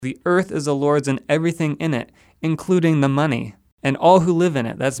The earth is the Lord's and everything in it, including the money, and all who live in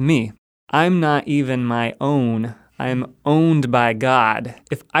it. That's me. I'm not even my own. I am owned by God.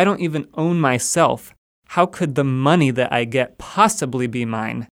 If I don't even own myself, how could the money that I get possibly be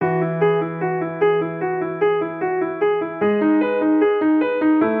mine?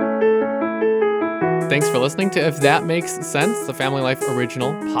 Thanks for listening to If That Makes Sense, the Family Life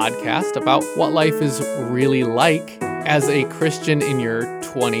original podcast about what life is really like as a Christian in your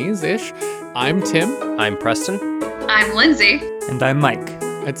 20s-ish. I'm Tim. I'm Preston. I'm Lindsay. And I'm Mike.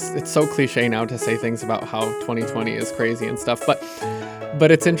 It's so cliche now to say things about how 2020 is crazy and stuff,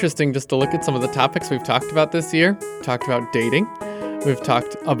 but it's interesting just to look at some of the topics we've talked about this year. We've talked about dating. We've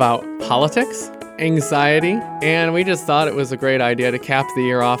talked about politics, anxiety, and we just thought it was a great idea to cap the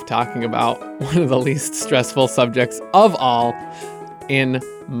year off talking about one of the least stressful subjects of all, in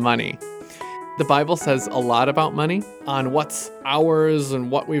money. The Bible says a lot about money, on what's ours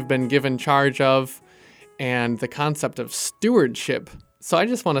and what we've been given charge of, and the concept of stewardship. So I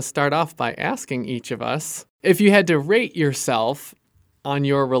just want to start off by asking each of us, if you had to rate yourself on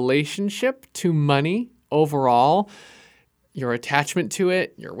your relationship to money overall, your attachment to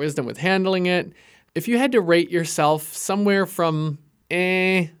it, your wisdom with handling it, if you had to rate yourself somewhere from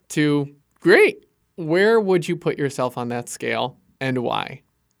to great, where would you put yourself on that scale and why?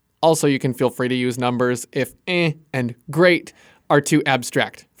 Also, you can feel free to use numbers if and great are too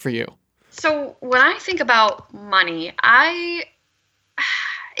abstract for you. So when I think about money,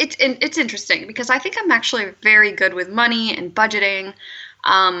 it's interesting because I think I'm actually very good with money and budgeting.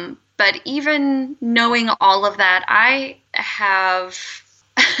 But even knowing all of that, I have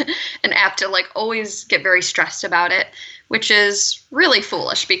an app to always get very stressed about it, which is really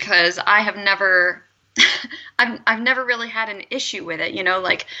foolish because I have never I've never really had an issue with it,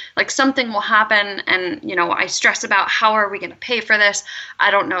 like something will happen and, I stress about how are we going to pay for this?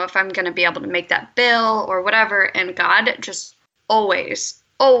 I don't know if I'm going to be able to make that bill or whatever. And God just always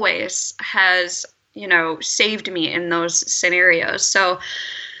has, saved me in those scenarios. So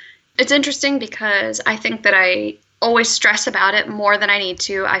it's interesting because I think that I always stress about it more than I need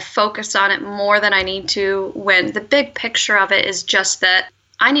to. I focus on it more than I need to, when the big picture of it is just that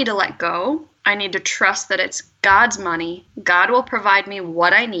I need to let go. I need to trust that it's God's money. God will provide me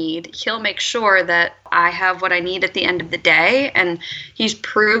what I need. He'll make sure that I have what I need at the end of the day. And He's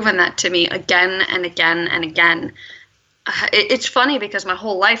proven that to me again and again and again. It's funny because my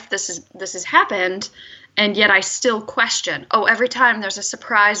whole life this has happened, and yet I still question. Every time there's a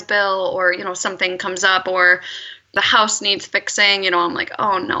surprise bill or, something comes up or the house needs fixing, I'm like,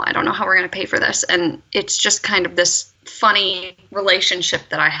 oh no, I don't know how we're going to pay for this. And it's just kind of this funny relationship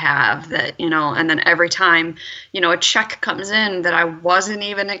that I have that, and then every time, a check comes in that I wasn't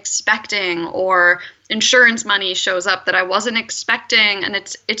even expecting, or insurance money shows up that I wasn't expecting. And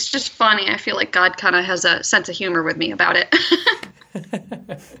it's just funny. I feel like God kind of has a sense of humor with me about it.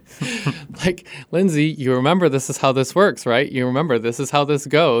 Like, Lindsay, you remember this is how this works, right? You remember this is how this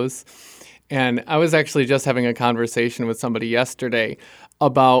goes. And I was actually just having a conversation with somebody yesterday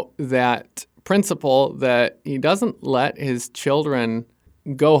about that principle that He doesn't let His children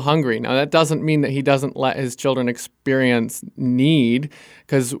go hungry. Now, that doesn't mean that He doesn't let His children experience need,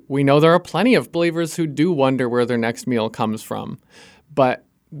 because we know there are plenty of believers who do wonder where their next meal comes from. But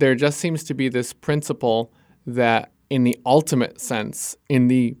there just seems to be this principle that in the ultimate sense, in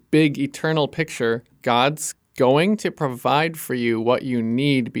the big eternal picture, God's going to provide for you what you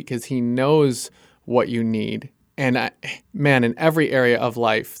need because He knows what you need. And in every area of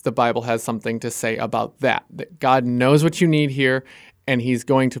life, the Bible has something to say about that God knows what you need here, and He's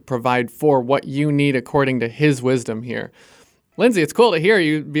going to provide for what you need according to His wisdom here. Lindsay, it's cool to hear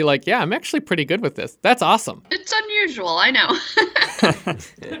you be like, yeah, I'm actually pretty good with this. That's awesome. It's unusual, I know.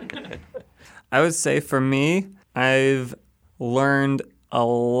 I would say for me, I've learned a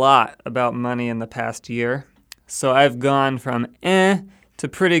lot about money in the past year. So I've gone from to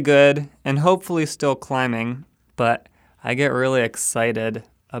pretty good and hopefully still climbing, but I get really excited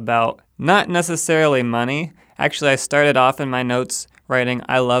about not necessarily money. Actually, I started off in my notes writing,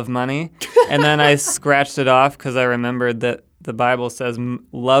 I love money, and then I scratched it off because I remembered that the Bible says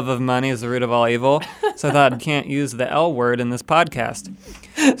love of money is the root of all evil. So I thought I can't use the L word in this podcast.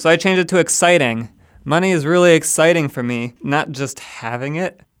 So I changed it to exciting. Money is really exciting for me, not just having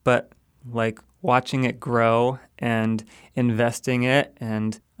it, but watching it grow and investing it.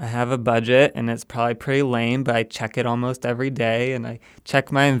 And I have a budget, and it's probably pretty lame, but I check it almost every day, and I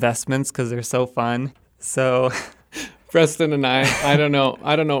check my investments because they're so fun. So Preston and I don't know.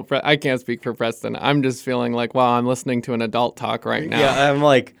 I can't speak for Preston. I'm just feeling like, wow, I'm listening to an adult talk right now. Yeah, I'm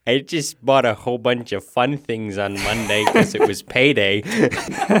like, I just bought a whole bunch of fun things on Monday because it was payday.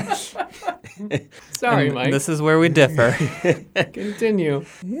 Sorry, And Mike. This is where we differ. Continue.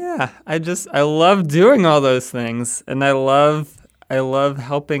 Yeah, I love doing all those things, and I love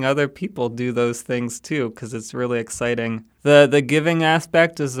helping other people do those things too, because it's really exciting. The giving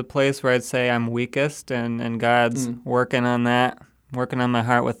aspect is the place where I'd say I'm weakest, and God's working on that, working on my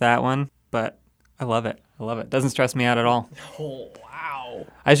heart with that one. But I love it. Doesn't stress me out at all. Oh, wow.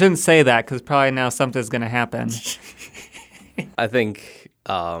 I shouldn't say that because probably now something's going to happen. I think,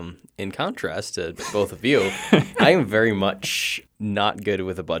 in contrast to both of you, I am very much not good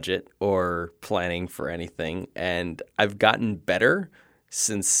with a budget or planning for anything. And I've gotten better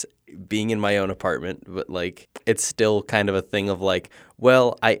since being in my own apartment. But, like, it's still kind of a thing of like,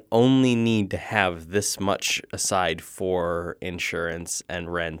 well, I only need to have this much aside for insurance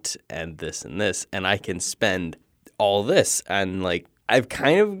and rent and this. And I can spend all this. And, like, I've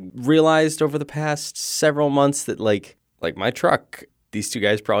kind of realized over the past several months that, like my truck, these two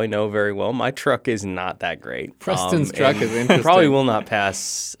guys probably know very well, my truck is not that great. Preston's truck is interesting. Probably will not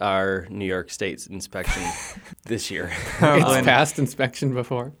pass our New York State inspection this year. It's passed inspection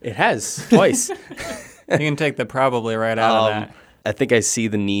before. It has, twice. You can take the probably right out of that. I think I see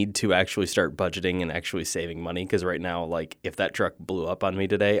the need to actually start budgeting and actually saving money, because right now, like, if that truck blew up on me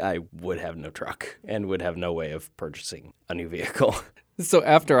today, I would have no truck and would have no way of purchasing a new vehicle. So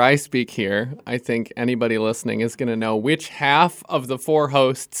after I speak here, I think anybody listening is going to know which half of the four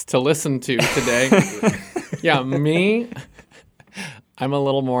hosts to listen to today. Yeah, me, I'm a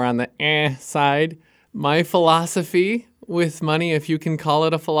little more on the side. My philosophy with money, if you can call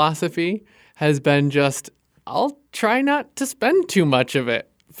it a philosophy, has been just, I'll try not to spend too much of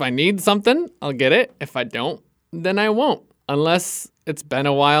it. If I need something, I'll get it. If I don't, then I won't. Unless it's been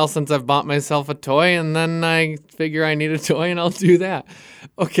a while since I've bought myself a toy and then I figure I need a toy and I'll do that.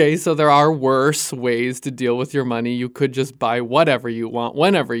 Okay, so there are worse ways to deal with your money. You could just buy whatever you want,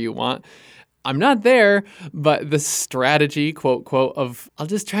 whenever you want. I'm not there, but the strategy, quote, of I'll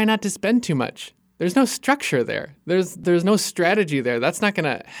just try not to spend too much. There's no structure there. There's no strategy there. That's not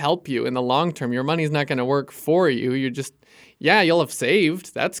going to help you in the long term. Your money's not going to work for you. You're just, yeah, you'll have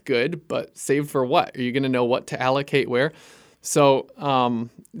saved. That's good, but saved for what? Are you going to know what to allocate where? So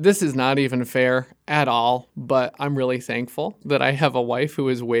this is not even fair at all, but I'm really thankful that I have a wife who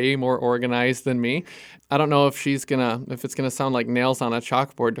is way more organized than me. I don't know if it's gonna sound like nails on a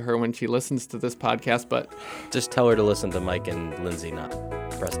chalkboard to her when she listens to this podcast, but Just tell her to listen to Mike and Lindsay, not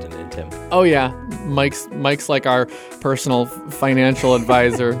Preston and Tim. oh yeah, Mike's like our personal financial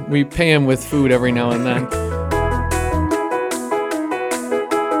advisor. We pay him with food every now and then.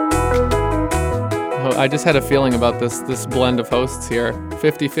 I just had a feeling about this blend of hosts here.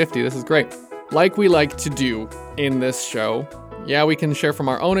 50-50, this is great. Like we like to do in this show, yeah, we can share from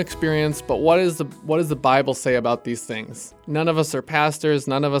our own experience, but what does the Bible say about these things? None of us are pastors,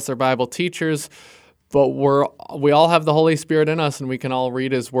 none of us are Bible teachers, but we all have the Holy Spirit in us and we can all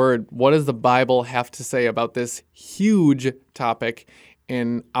read His Word. What does the Bible have to say about this huge topic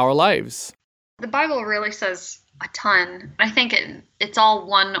in our lives? The Bible really says a ton. I think it's all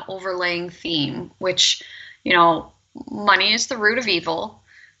one overlaying theme, which, money is the root of evil.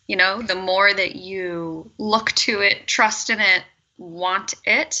 The more that you look to it, trust in it, want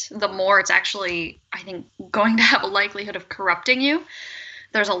it, the more it's actually, I think, going to have a likelihood of corrupting you.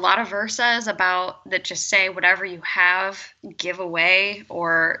 There's a lot of verses that just say whatever you have, give away,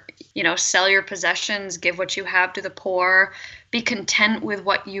 or, sell your possessions, give what you have to the poor, be content with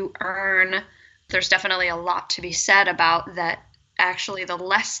what you earn. There's definitely a lot to be said about that. Actually, the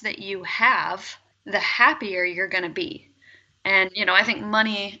less that you have, the happier you're going to be. And, I think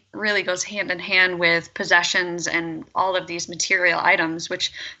money really goes hand in hand with possessions and all of these material items,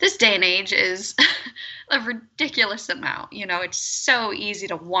 which this day and age is a ridiculous amount. It's so easy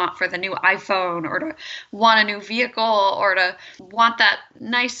to want for the new iPhone, or to want a new vehicle, or to want that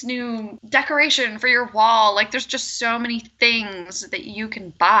nice new decoration for your wall. Like, there's just so many things that you can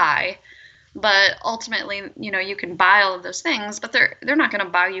buy. But ultimately, you can buy all of those things, but they're not going to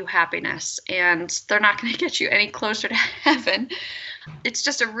buy you happiness, and they're not going to get you any closer to heaven. It's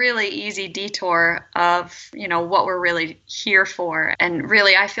just a really easy detour of, what we're really here for. And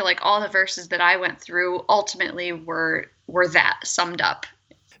really, I feel like all the verses that I went through ultimately were that summed up.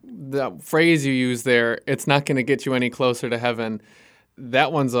 The phrase you use there, it's not going to get you any closer to heaven.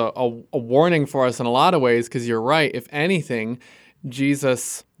 That one's a warning for us in a lot of ways, because you're right. If anything,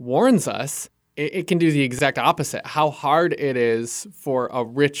 Jesus warns us, it can do the exact opposite. How hard it is for a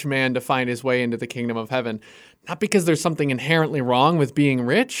rich man to find his way into the kingdom of heaven. not because there's something inherently wrong with being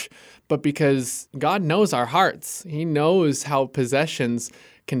rich, but because God knows our hearts. He knows how possessions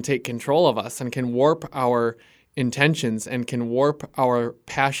can take control of us and can warp our intentions and can warp our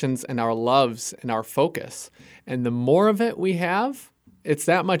passions and our loves and our focus. And the more of it we have, it's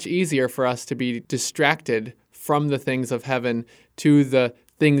that much easier for us to be distracted from the things of heaven to the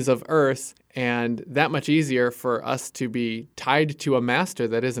things of earth, and that much easier for us to be tied to a master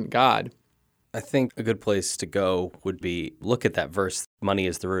that isn't God. I think a good place to go would be look at that verse, money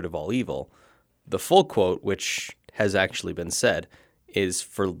is the root of all evil. The full quote, which has actually been said, is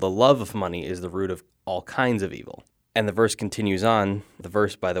for the love of money is the root of all kinds of evil. And the verse continues on. The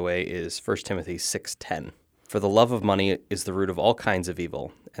verse, by the way, is 1 Timothy 6:10. For the love of money is the root of all kinds of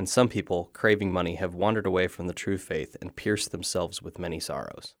evil, and some people, craving money, have wandered away from the true faith and pierced themselves with many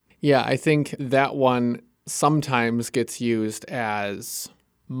sorrows. Yeah, I think that one sometimes gets used as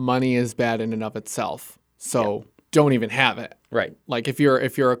money is bad in and of itself. So don't even have it. Right. Like if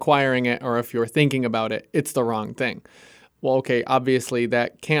you're acquiring it or if you're thinking about it, it's the wrong thing. Well, okay, obviously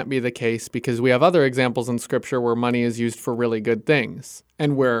that can't be the case because we have other examples in Scripture where money is used for really good things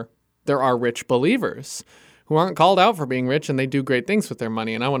and where there are rich believers who aren't called out for being rich and they do great things with their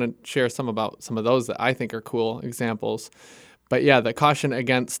money. And I want to share some of those that I think are cool examples. But yeah, the caution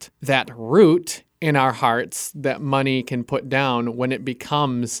against that root in our hearts that money can put down when it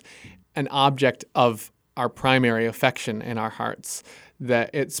becomes an object of our primary affection in our hearts,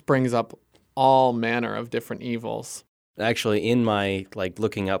 that it springs up all manner of different evils. Actually, in my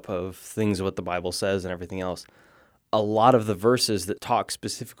looking up of things what the Bible says and everything else, a lot of the verses that talk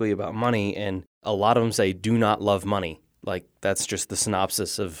specifically about money, and a lot of them say, do not love money. That's just the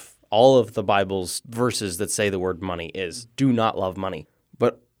synopsis of all of the Bible's verses that say the word money is, do not love money.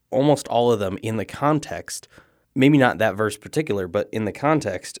 But almost all of them in the context, maybe not that verse particular, but in the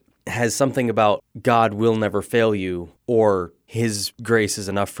context, has something about God will never fail you or His grace is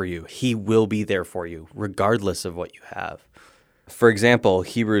enough for you. He will be there for you, regardless of what you have. For example,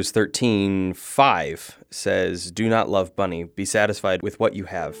 Hebrews 13:5 says, do not love money, be satisfied with what you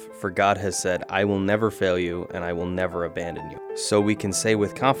have, for God has said, I will never fail you and I will never abandon you. So we can say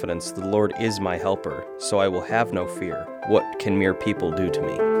with confidence, the Lord is my helper, so I will have no fear. What can mere people do to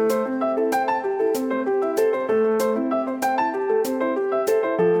me?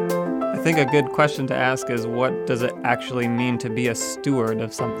 I think a good question to ask is, what does it actually mean to be a steward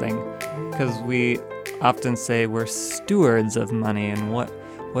of something? Because we often say we're stewards of money, and what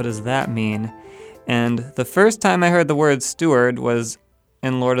does that mean? And the first time I heard the word steward was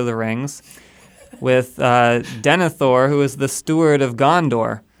in Lord of the Rings with Denethor, who was the steward of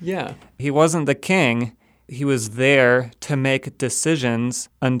Gondor. Yeah. He wasn't the king. He was there to make decisions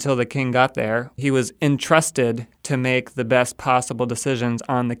until the king got there. He was entrusted to make the best possible decisions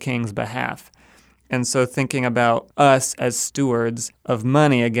on the king's behalf. And so thinking about us as stewards of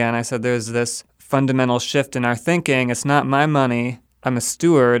money, again, I said there's this fundamental shift in our thinking. It's not my money. I'm a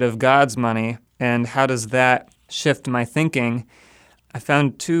steward of God's money. And how does that shift my thinking? I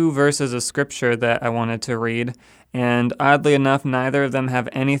found 2 verses of scripture that I wanted to read. And oddly enough, neither of them have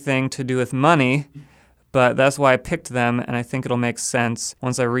anything to do with money. But that's why I picked them, and I think it'll make sense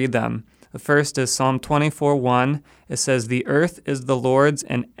once I read them. The first is Psalm 24:1. It says, the earth is the Lord's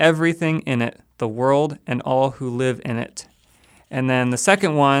and everything in it, the world and all who live in it. And then the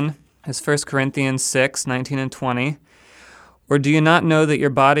second one is 1 Corinthians 6:19 and 20. Or do you not know that your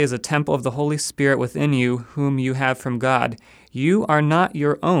body is a temple of the Holy Spirit within you, whom you have from God? You are not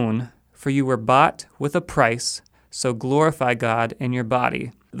your own, for you were bought with a price, so glorify God in your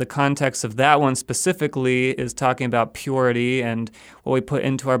body. The context of that one specifically is talking about purity and what we put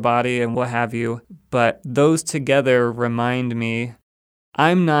into our body and what have you. But those together remind me,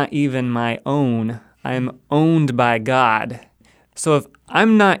 I'm not even my own. I'm owned by God. So if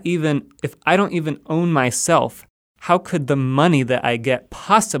I don't even own myself, how could the money that I get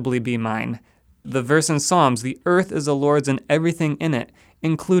possibly be mine? The verse in Psalms, the earth is the Lord's and everything in it,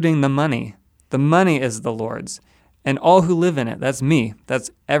 including the money. The money is the Lord's. And all who live in it, that's me,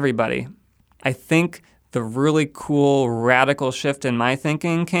 that's everybody. I think the really cool radical shift in my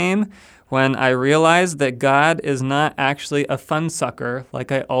thinking came when I realized that God is not actually a fun sucker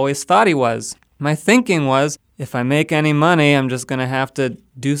like I always thought he was. My thinking was, if I make any money, I'm just going to have to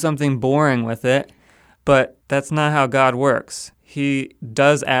do something boring with it. But that's not how God works. He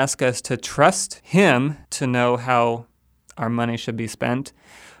does ask us to trust him to know how our money should be spent.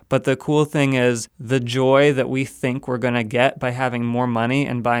 But the cool thing is the joy that we think we're going to get by having more money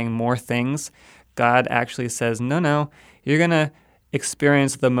and buying more things, God actually says, no, you're going to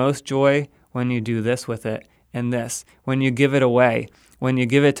experience the most joy when you do this with it and this, when you give it away, when you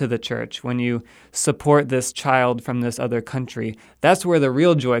give it to the church, when you support this child from this other country. That's where the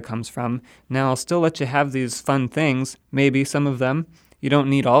real joy comes from. Now, I'll still let you have these fun things, maybe some of them. You don't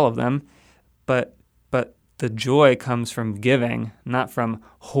need all of them, but the joy comes from giving, not from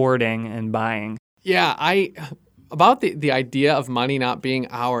hoarding and buying. Yeah, about the idea of money not being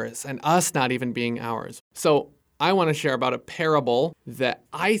ours and us not even being ours. So I want to share about a parable that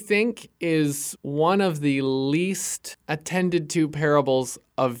I think is one of the least attended to parables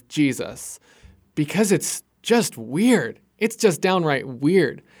of Jesus because it's just weird. It's just downright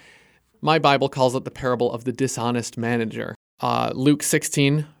weird. My Bible calls it the parable of the dishonest manager. Luke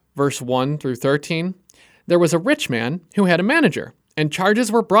 16, verse 1 through 13. There was a rich man who had a manager, and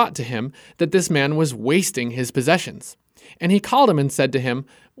charges were brought to him that this man was wasting his possessions. And he called him and said to him,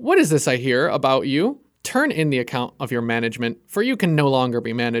 "What is this I hear about you? Turn in the account of your management, for you can no longer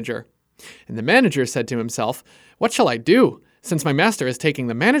be manager." And the manager said to himself, "What shall I do, since my master is taking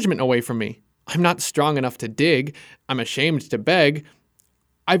the management away from me? I'm not strong enough to dig. I'm ashamed to beg.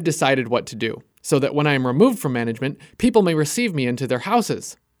 I've decided what to do, so that when I am removed from management, people may receive me into their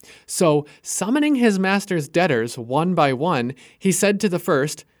houses." So, summoning his master's debtors one by one, he said to the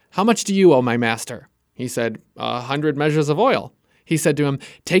first, "How much do you owe my master?" He said, 100 measures of oil. He said to him,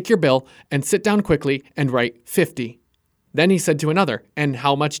 "Take your bill and sit down quickly and write 50. Then he said to another, "And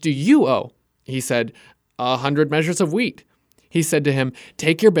how much do you owe?" He said, 100 measures of wheat. He said to him,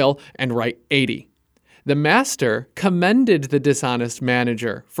 "Take your bill and write 80. The master commended the dishonest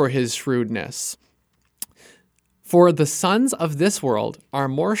manager for his shrewdness. For the sons of this world are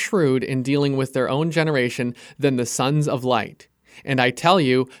more shrewd in dealing with their own generation than the sons of light. And I tell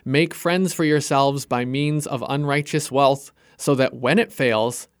you, make friends for yourselves by means of unrighteous wealth, so that when it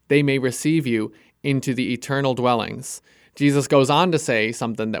fails, they may receive you into the eternal dwellings." Jesus goes on to say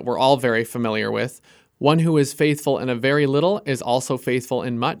something that we're all very familiar with. One who is faithful in a very little is also faithful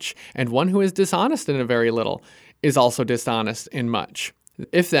in much, and one who is dishonest in a very little is also dishonest in much.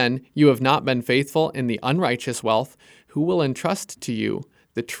 If then you have not been faithful in the unrighteous wealth, who will entrust to you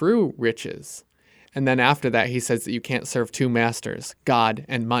the true riches? And then after that, he says that you can't serve two masters, God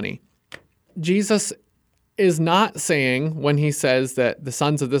and money. Jesus is not saying, when he says that the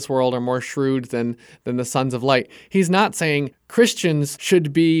sons of this world are more shrewd than the sons of light, he's not saying Christians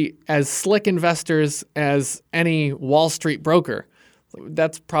should be as slick investors as any Wall Street broker.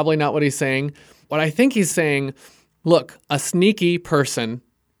 That's probably not what he's saying. What I think he's saying, look, a sneaky person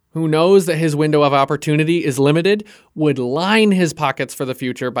who knows that his window of opportunity is limited would line his pockets for the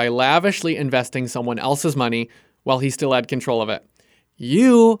future by lavishly investing someone else's money while he still had control of it.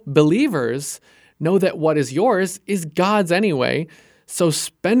 You, believers, know that what is yours is God's anyway, so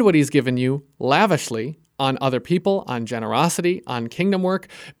spend what he's given you lavishly on other people, on generosity, on kingdom work,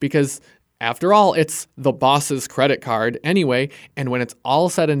 because after all, it's the boss's credit card anyway, and when it's all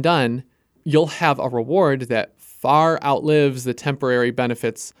said and done, you'll have a reward that far outlives the temporary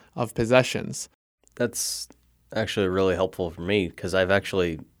benefits of possessions. That's actually really helpful for me because I've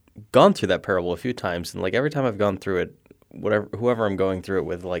actually gone through that parable a few times, and like every time I've gone through it, whoever I'm going through it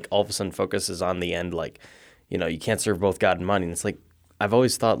with, like all of a sudden focuses on the end, like, you know, you can't serve both God and money. And it's like, I've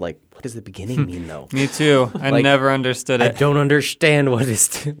always thought, like, what does the beginning mean though? Me too. I Like, never understood it. I don't understand what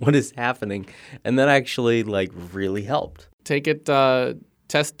is happening. And that actually like really helped. Take it,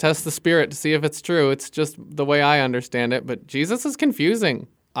 test the spirit to see if it's true. It's just the way I understand it, but Jesus is confusing.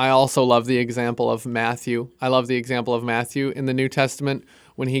 I also love the example of Matthew. I love the example of Matthew in the New Testament.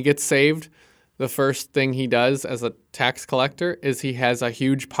 When he gets saved, the first thing he does as a tax collector is he has a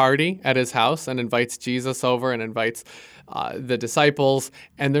huge party at his house and invites Jesus over and invites the disciples.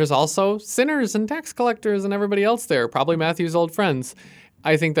 And there's also sinners and tax collectors and everybody else there, probably Matthew's old friends.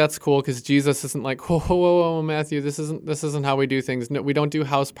 I think that's cool because Jesus isn't like, whoa, Matthew, this isn't how we do things. No, we don't do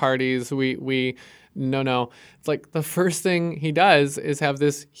house parties. No. It's like the first thing he does is have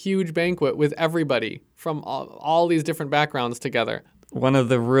this huge banquet with everybody from all these different backgrounds together. One of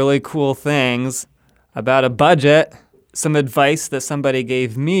the really cool things about a budget, some advice that somebody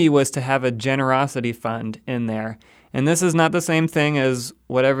gave me was to have a generosity fund in there. And this is not the same thing as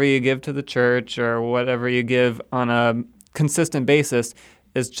whatever you give to the church or whatever you give on a consistent basis.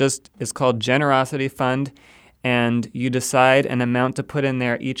 It's called generosity fund, and you decide an amount to put in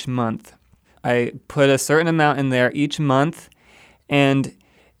there each month. I put a certain amount in there each month, and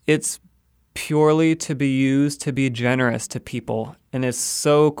it's purely to be used to be generous to people. And it's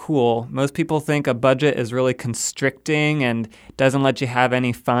so cool. Most people think a budget is really constricting and doesn't let you have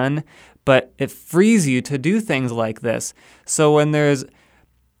any fun, but it frees you to do things like this. So when there's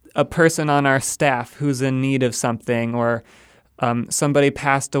a person on our staff who's in need of something, or somebody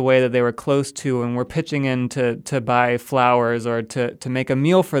passed away that they were close to and we're pitching in to buy flowers or to make a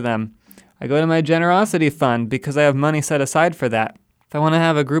meal for them, I go to my generosity fund because I have money set aside for that. If I want to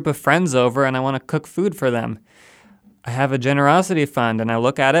have a group of friends over and I want to cook food for them, I have a generosity fund, and I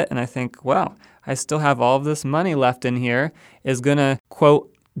look at it and I think, wow, I still have all of this money left in here, is going to,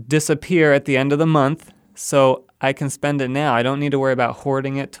 quote, disappear at the end of the month, so I can spend it now. I don't need to worry about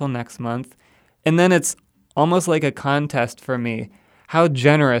hoarding it till next month. And then it's almost like a contest for me. How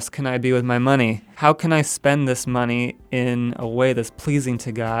generous can I be with my money? How can I spend this money in a way that's pleasing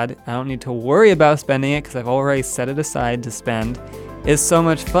to God? I don't need to worry about spending it because I've already set it aside to spend. It's so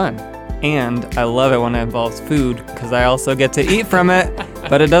much fun. And I love it when it involves food because I also get to eat from it,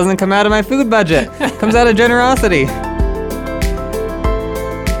 but it doesn't come out of my food budget. It comes out of generosity.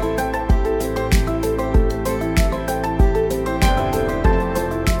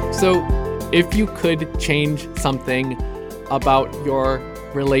 So, if you could change something about your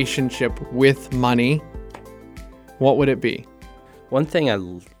relationship with money, what would it be? One thing I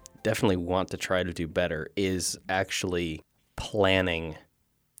definitely want to try to do better is actually planning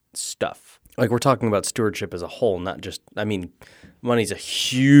stuff. Like, we're talking about stewardship as a whole, not just, I mean, money's a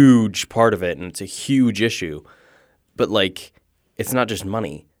huge part of it and it's a huge issue. But, like, it's not just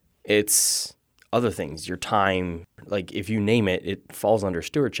money. It's other things, your time. Like, if you name it, it falls under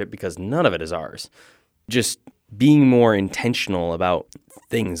stewardship because none of it is ours. Just being more intentional about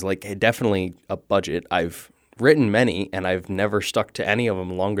things, like definitely a budget. I've written many and I've never stuck to any of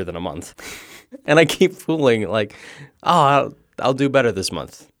them longer than a month. And I keep fooling like, oh, I'll do better this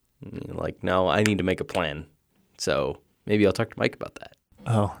month. Like, no, I need to make a plan. So maybe I'll talk to Mike about that.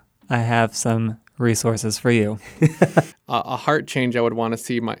 Oh, I have some resources for you. A heart change I would want to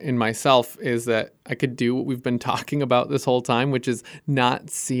see in myself is that I could do what we've been talking about this whole time, which is not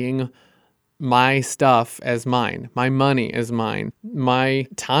seeing my stuff as mine, my money as mine, my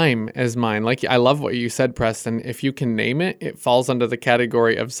time as mine. Like, I love what you said, Preston. If you can name it, it falls under the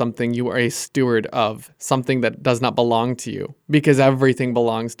category of something you are a steward of, something that does not belong to you, because everything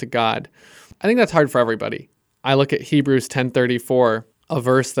belongs to God. I think that's hard for everybody. I look at Hebrews 10:34, a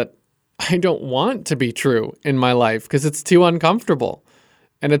verse that I don't want to be true in my life because it's too uncomfortable.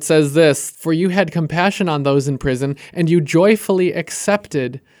 And it says this, "For you had compassion on those in prison, and you joyfully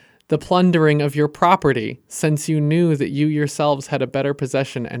accepted the plundering of your property, since you knew that you yourselves had a better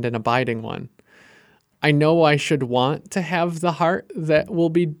possession and an abiding one." I know I should want to have the heart that will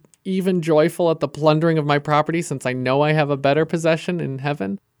be even joyful at the plundering of my property, since I know I have a better possession in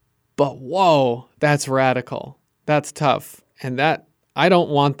heaven. But whoa, that's radical. That's tough. And that I don't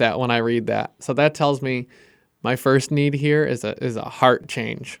want that when I read that. So that tells me my first need here is a heart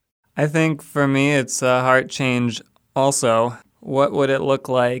change. I think for me it's a heart change also. What would it look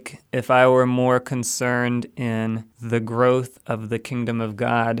like if I were more concerned in the growth of the kingdom of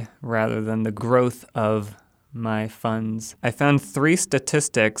God rather than the growth of my funds? I found 3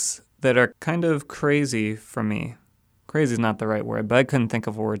 statistics that are kind of crazy for me. Crazy is not the right word, but I couldn't think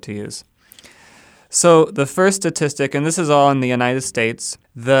of a word to use. So the first statistic, and this is all in the United States,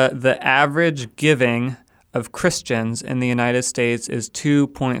 the average giving of Christians in the United States is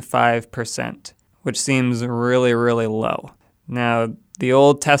 2.5%, which seems really, really low. Now, the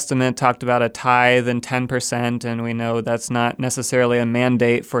Old Testament talked about a tithe and 10%, and we know that's not necessarily a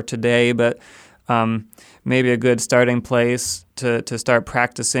mandate for today, but maybe a good starting place to start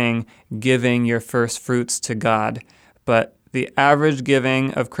practicing giving your first fruits to God. But the average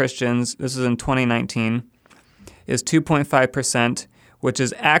giving of Christians, this is in 2019, is 2.5%, which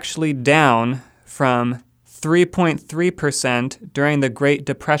is actually down from 3.3% during the Great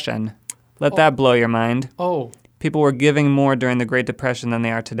Depression. Let that blow your mind. Oh. People were giving more during the Great Depression than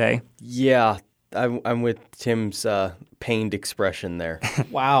they are today. Yeah, I'm with Tim's pained expression there.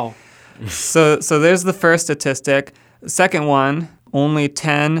 Wow. So there's the first statistic. The second one, only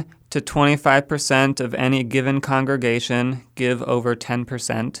 10 to 25% of any given congregation give over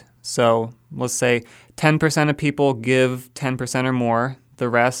 10%. So let's say 10% of people give 10% or more, the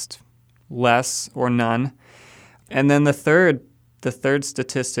rest less or none. And then the third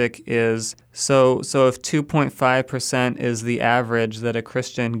statistic is, so if 2.5% is the average that a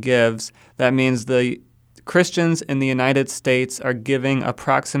Christian gives, that means the Christians in the United States are giving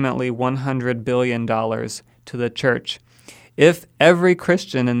approximately $100 billion to the church. If every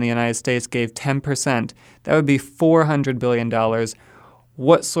Christian in the United States gave 10%, that would be $400 billion.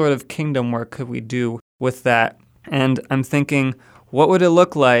 What sort of kingdom work could we do with that? And I'm thinking, what would it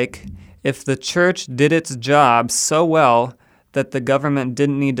look like if the church did its job so well that the government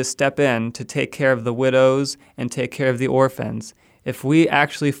didn't need to step in to take care of the widows and take care of the orphans? if we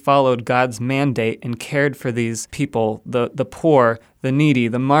actually followed God's mandate and cared for these people, the poor, the needy,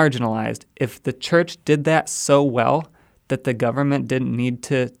 the marginalized, if the church did that so well that the government didn't need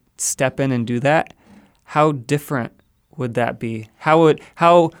to step in and do that, how different would that be? How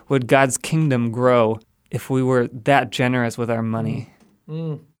would God's kingdom grow if we were that generous with our money?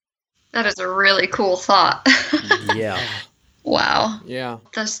 That is a really cool thought. Yeah. Wow. Yeah.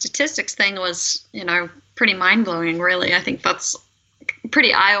 The statistics thing was, pretty mind-blowing, really. I think that's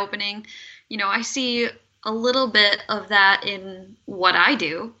pretty eye-opening. I see a little bit of that in what I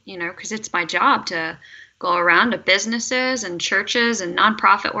do, because it's my job to go around to businesses and churches and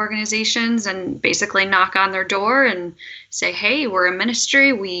nonprofit organizations and basically knock on their door and say, hey, we're a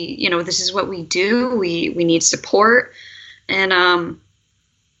ministry. We, this is what we do. We need support. And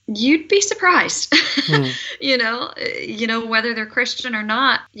you'd be surprised, whether they're Christian or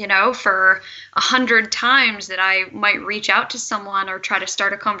not, for 100 times that I might reach out to someone or try to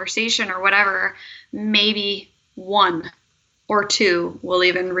start a conversation or whatever, maybe 1 or 2 will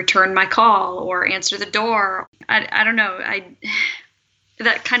even return my call or answer the door. I don't know.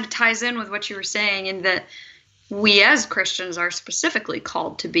 That kind of ties in with what you were saying, in that we as Christians are specifically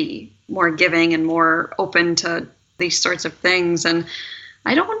called to be more giving and more open to these sorts of things. And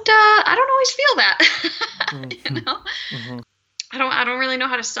I don't always feel that, I don't really know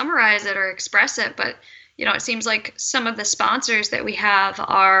how to summarize it or express it, but, it seems like some of the sponsors that we have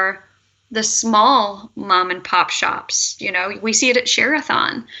are the small mom and pop shops. We see it at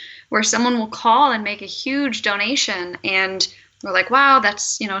Share-a-thon, where someone will call and make a huge donation, and we're like, wow,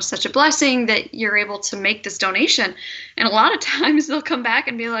 that's, such a blessing that you're able to make this donation. And a lot of times they'll come back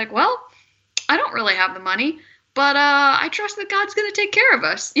and be like, well, I don't really have the money, but I trust that God's going to take care of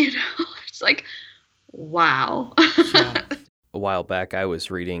us. It's like, wow. Yeah. A while back, I was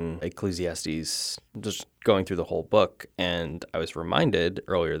reading Ecclesiastes, just going through the whole book, and I was reminded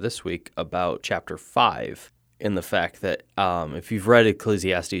earlier this week about chapter 5, in the fact that if you've read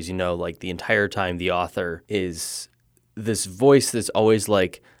Ecclesiastes, the entire time the author is this voice that's always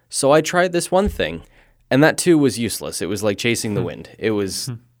like, so I tried this one thing, and that too was useless. It was like chasing the wind. It was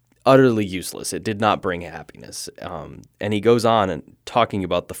utterly useless. It did not bring happiness. And he goes on and talking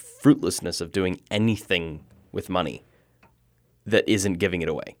about the fruitlessness of doing anything with money that isn't giving it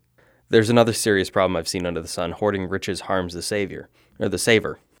away. There's another serious problem I've seen under the sun. Hoarding riches harms the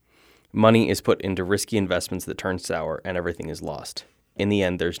saver. Money is put into risky investments that turn sour, and everything is lost. In the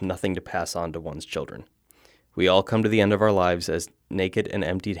end, there's nothing to pass on to one's children. We all come to the end of our lives as naked and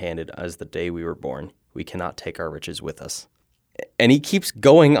empty-handed as the day we were born. We cannot take our riches with us. And he keeps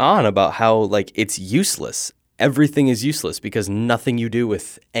going on about how, it's useless. Everything is useless because nothing you do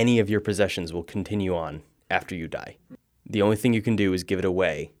with any of your possessions will continue on after you die. The only thing you can do is give it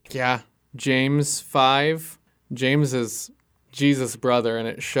away. Yeah. James 5. James is Jesus' brother, and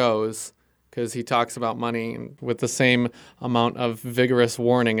it shows because he talks about money with the same amount of vigorous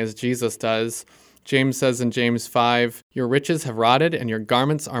warning as Jesus does. James says in James 5, your riches have rotted and your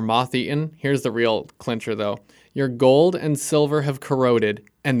garments are moth-eaten. Here's the real clincher, though. Your gold and silver have corroded,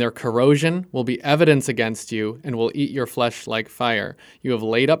 and their corrosion will be evidence against you and will eat your flesh like fire. You have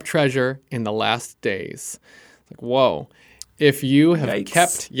laid up treasure in the last days. Like, whoa. If you have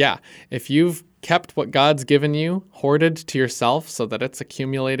if you've kept what God's given you hoarded to yourself so that it's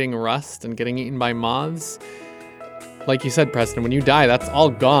accumulating rust and getting eaten by moths, like you said, Preston, when you die, that's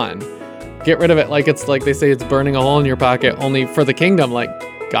all gone. Get rid of it it's like they say it's burning a hole in your pocket, only for the kingdom.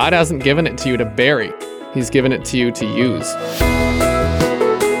 God hasn't given it to you to bury. He's given it to you to use.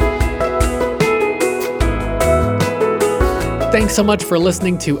 Thanks so much for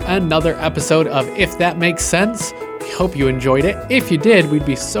listening to another episode of If That Makes Sense. We hope you enjoyed it. If you did, we'd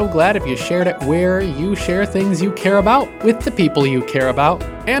be so glad if you shared it where you share things you care about with the people you care about.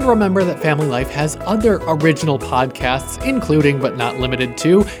 And remember that Family Life has other original podcasts, including but not limited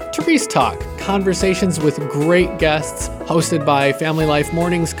to Therese Talk, conversations with great guests hosted by Family Life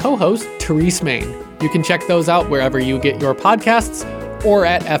Mornings co-host Therese Main. You can check those out wherever you get your podcasts or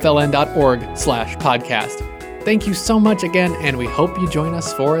at fln.org/podcast. Thank you so much again, and we hope you join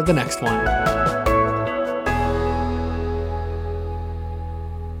us for the next one.